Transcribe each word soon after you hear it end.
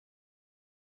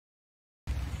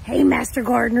Hey, Master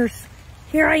Gardeners.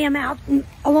 Here I am out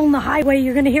along the highway.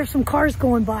 You're going to hear some cars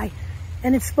going by,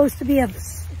 and it's supposed to be a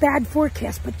bad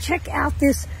forecast. But check out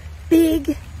this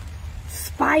big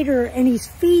spider, and he's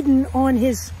feeding on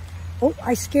his, oh,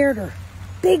 I scared her.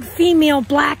 Big female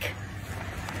black.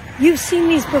 You've seen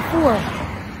these before.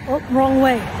 Oh, wrong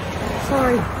way.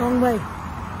 Sorry, wrong way.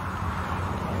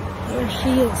 There she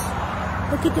is.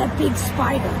 Look at that big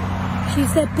spider.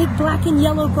 She's that big black and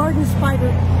yellow garden spider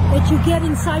that you get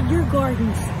inside your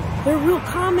gardens. They're real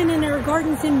common in our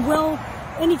gardens and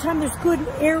anytime there's good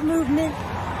air movement,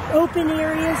 open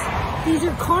areas. These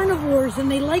are carnivores and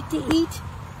they like to eat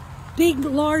big,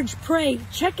 large prey.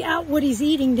 Check out what he's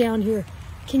eating down here.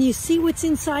 Can you see what's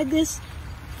inside this?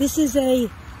 This is let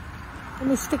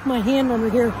me stick my hand under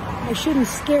here. I shouldn't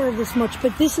scare her this much,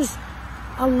 but this is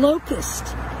a locust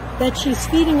that she's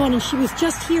feeding on, and she was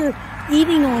just here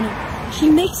eating on it. She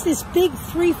makes this big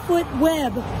 3-foot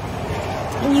web,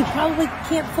 and you probably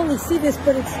can't fully see this,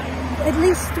 but it's at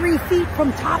least 3 feet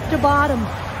from top to bottom.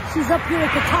 She's up here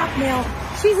at the top now.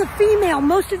 She's a female.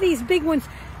 Most of these big ones,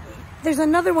 there's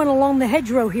another one along the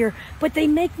hedgerow here, but they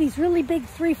make these really big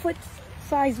 3-foot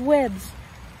size webs.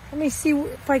 Let me see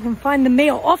if I can find the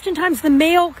male. Oftentimes the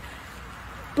male,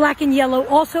 black and yellow,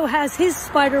 also has his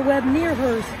spider web near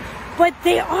hers. But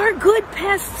they are good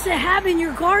pests to have in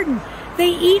your garden. They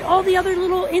eat all the other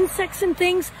little insects and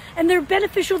things, and they're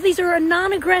beneficial. These are a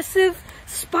non-aggressive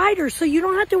spider, so you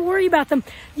don't have to worry about them.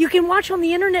 You can watch on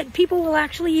the internet. People will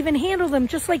actually even handle them,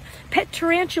 just like pet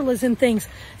tarantulas and things.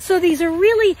 So these are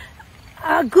really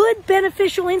a good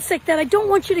beneficial insect that I don't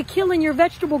want you to kill in your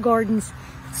vegetable gardens.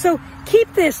 So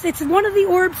keep this. It's one of the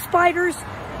orb spiders.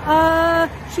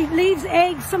 She leaves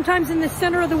eggs sometimes in the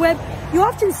center of the web. You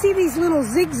often see these little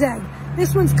zigzag.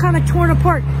 This one's kind of torn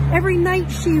apart. Every night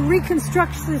she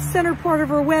reconstructs the center part of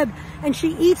her web and she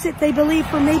eats it, they believe,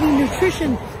 for maybe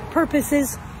nutrition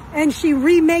purposes. And she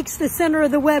remakes the center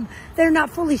of the web. They're not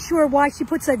fully sure why she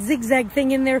puts that zigzag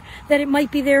thing in there, that it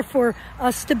might be there for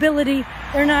stability.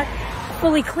 They're not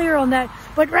fully clear on that.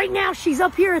 But right now she's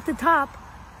up here at the top.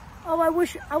 Oh, I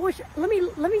wish,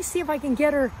 let me see if I can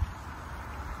get her.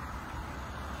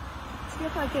 See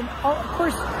if I can, oh, of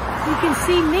course, you can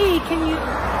see me. Can you,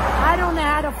 I don't know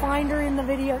how to find her in the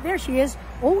video. There she is.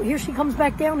 Oh, here she comes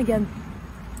back down again.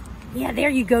 Yeah, there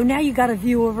you go. Now you got a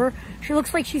view of her. She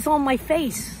looks like she's on my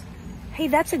face. Hey,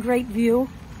 that's a great view.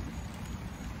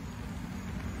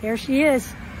 There she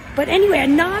is. But anyway, a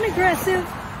non-aggressive,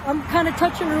 I'm kind of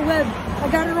touching her web. I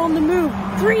got her on the move.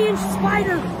 3-inch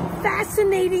spider.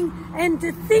 Fascinating, and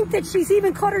to think that she's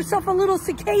even caught herself a little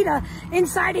cicada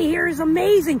inside of here is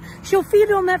amazing. She'll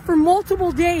feed on that for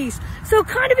multiple days. So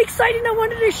kind of exciting. I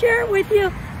wanted to share it with you.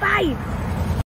 Bye.